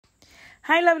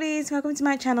Hi lovelies, welcome to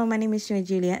my channel. My name is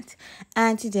Juliet,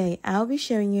 and today I'll be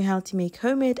showing you how to make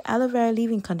homemade aloe vera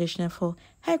leave-in conditioner for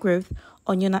hair growth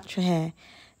on your natural hair.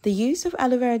 The use of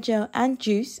aloe vera gel and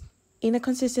juice in a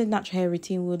consistent natural hair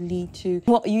routine will lead to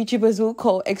what YouTubers will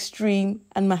call extreme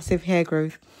and massive hair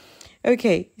growth.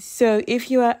 Okay, so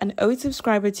if you are an old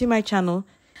subscriber to my channel,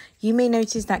 you may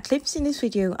notice that clips in this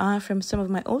video are from some of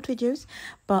my old videos,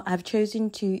 but I've chosen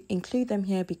to include them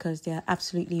here because they are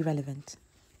absolutely relevant.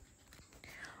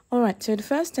 Alright, so the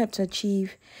first step to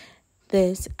achieve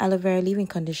this aloe vera leave-in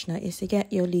conditioner is to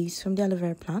get your leaves from the aloe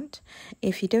vera plant.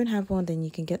 If you don't have one, then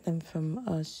you can get them from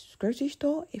a grocery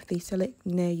store if they sell it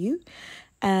near you.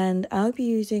 And I'll be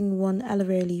using one aloe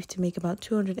vera leaf to make about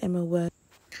 200 ml worth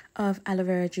of aloe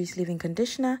vera juice leave-in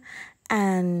conditioner,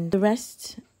 and the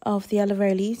rest of the aloe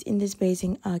vera leaves in this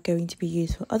basin are going to be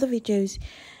used for other videos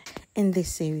in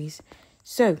this series.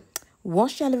 So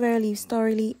wash the aloe vera leaves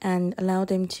thoroughly and allow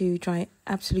them to dry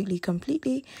absolutely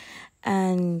completely,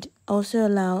 and also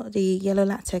allow the yellow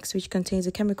latex, which contains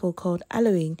a chemical called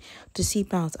aloein, to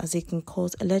seep out, as it can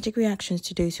cause allergic reactions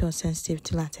to those who are sensitive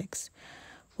to latex.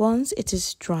 Once it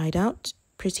is dried out,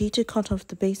 proceed to cut off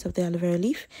the base of the aloe vera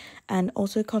leaf and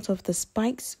also cut off the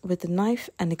spikes with a knife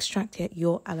and extract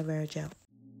your aloe vera gel.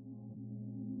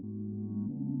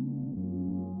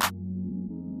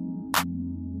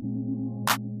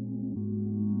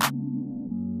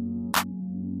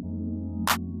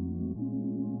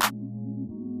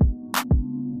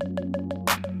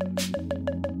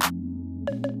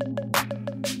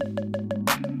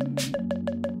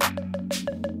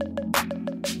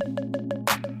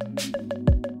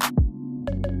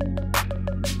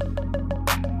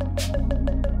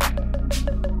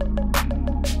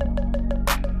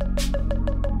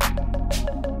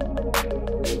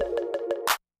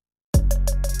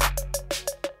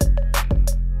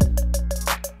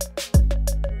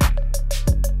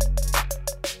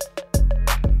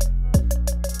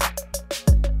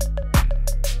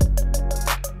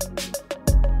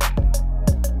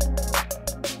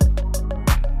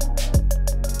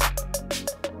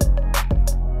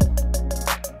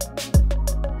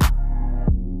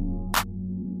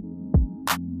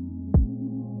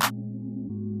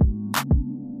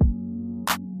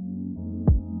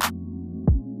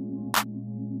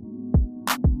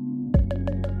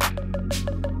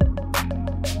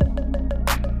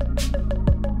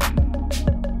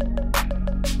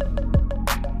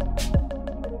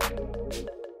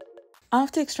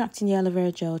 After extracting the aloe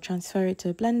vera gel, transfer it to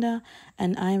a blender,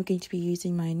 and I am going to be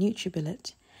using my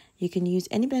NutriBullet. You can use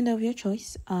any blender of your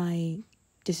choice.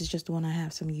 This is just the one I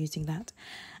have, so I'm using that.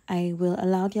 I will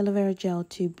allow the aloe vera gel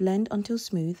to blend until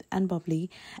smooth and bubbly,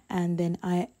 and then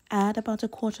I add about a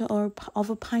quarter of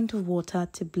a pint of water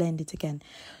to blend it again.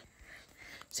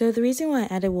 So the reason why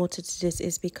I added water to this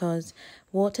is because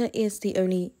water is the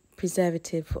only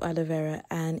preservative for aloe vera,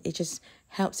 and it just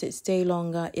helps it stay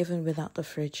longer even without the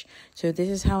fridge. So this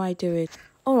is how I do it.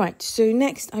 Alright, so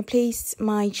next I place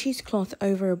my cheesecloth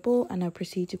over a bowl and I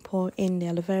proceed to pour in the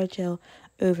aloe vera gel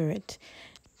over it.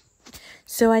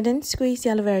 So I then squeeze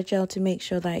the aloe vera gel to make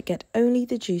sure that I get only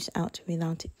the juice out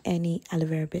without any aloe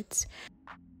vera bits.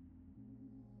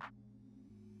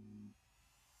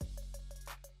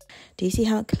 Do you see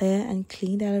how clear and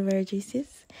clean the aloe vera juice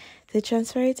is? So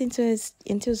transfer it into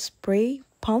a spray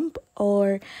pump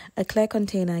or a clear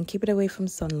container and keep it away from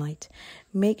sunlight.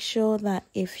 Make sure that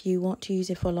if you want to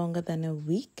use it for longer than a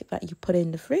week, that you put it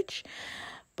in the fridge.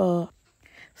 But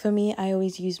for me, I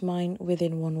always use mine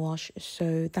within one wash,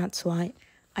 so that's why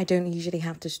I don't usually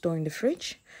have to store in the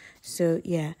fridge. So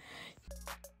yeah.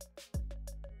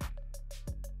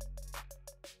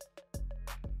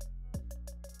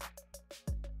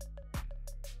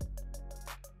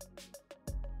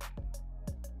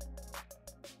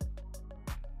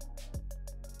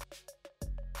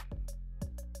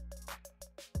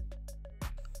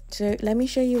 So let me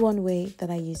show you one way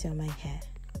that I use it on my hair.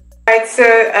 Alright, so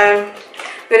I'm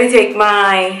going to take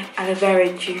my aloe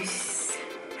vera juice,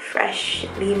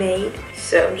 freshly made.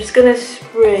 So I'm just going to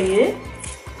spray it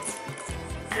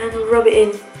and rub it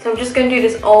in. So I'm just going to do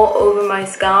this all over my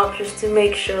scalp just to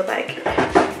make sure like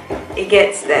it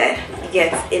gets there, it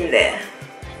gets in there.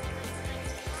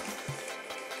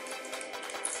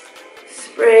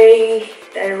 Spray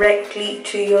directly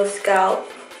to your scalp.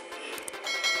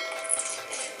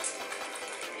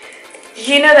 Did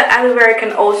you know that aloe vera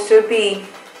can also be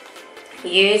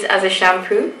used as a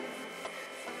shampoo?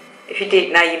 If you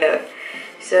did, now you know.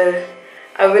 So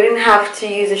I wouldn't have to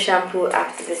use a shampoo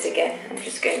after this again. I'm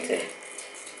just going to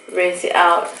rinse it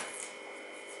out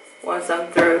once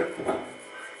I'm through.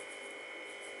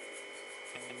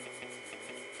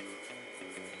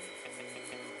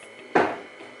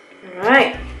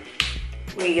 Alright,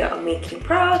 we are making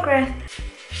progress.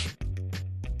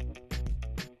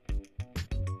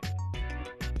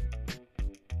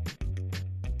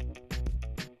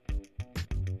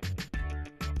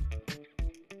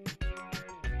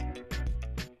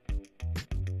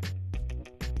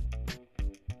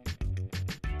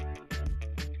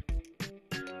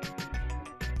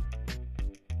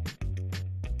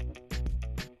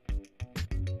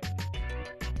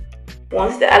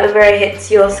 Once the aloe vera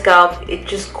hits your scalp, it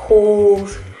just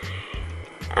cools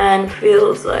and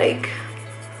feels like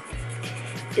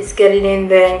it's getting in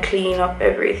there and cleaning up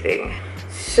everything.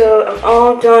 So I'm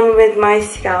all done with my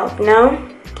scalp now.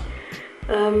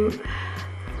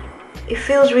 It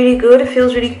feels really good. It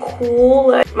feels really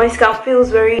cool. Like, my scalp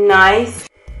feels very nice.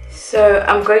 So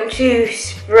I'm going to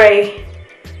spray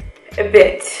a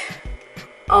bit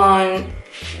on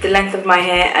the length of my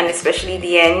hair and especially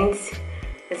the ends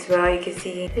as well. You can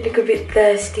see I look a bit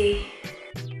thirsty.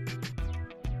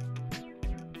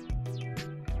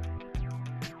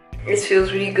 This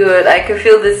feels really good. I can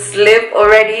feel the slip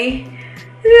already.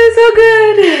 It feels so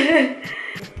good.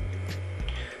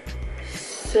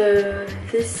 So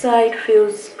this side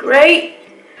feels great.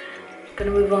 I'm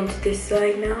gonna move on to this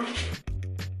side now.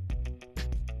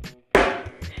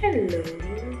 Hello,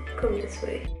 come this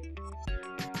way.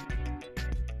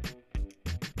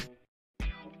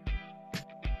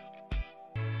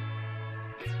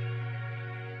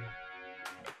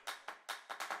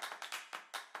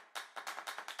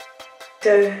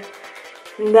 So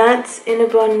that's in a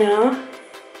bun now,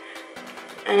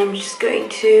 and I'm just going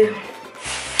to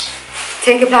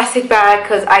take a plastic bag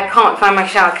because I can't find my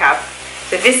shower cap.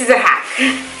 So this is a hack.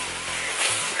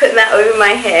 Put that over my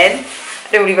head.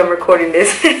 I don't believe I'm recording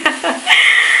this.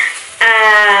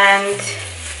 And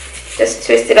just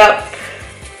twist it up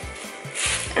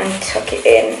and tuck it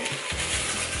in.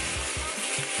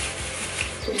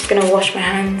 So I'm just gonna wash my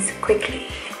hands quickly.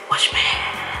 Wash my hands.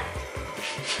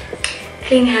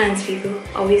 Clean hands, people.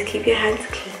 Always keep your hands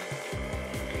clean.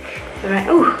 Alright,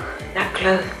 oh, that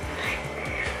glow.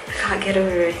 I can't get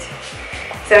over it.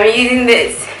 So I'm using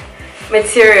this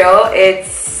material.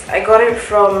 I got it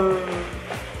from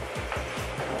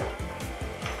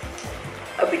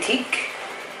a boutique.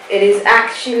 It is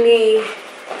actually,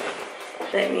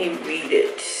 let me read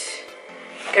it.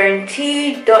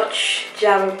 Guaranteed Dutch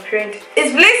Java print.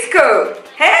 It's Blisco!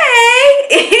 Hey!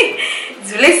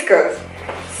 It's Blisco.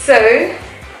 So,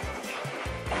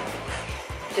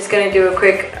 just gonna do a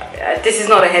quick, this is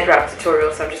not a head wrap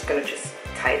tutorial, so I'm just gonna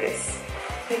tie this.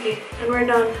 Okay, and we're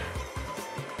done.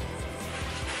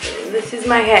 This is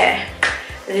my hair.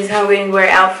 This is how we're gonna wear it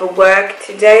out for work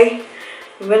today.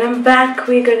 When I'm back,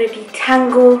 we're gonna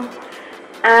detangle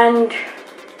and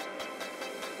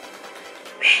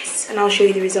I'll show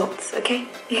you the results, okay?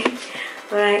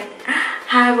 Alright,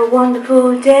 have a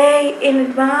wonderful day in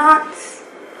advance.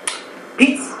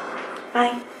 Peace.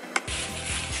 Bye.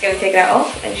 Just gonna take that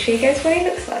off and show you guys what it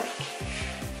looks like.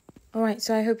 Alright,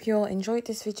 so I hope you all enjoyed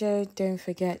this video. Don't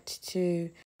forget to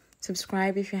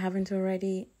subscribe if you haven't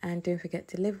already. And don't forget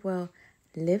to live well,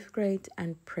 live great,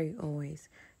 and pray always.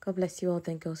 God bless you all.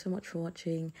 Thank you all so much for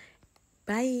watching.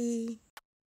 Bye.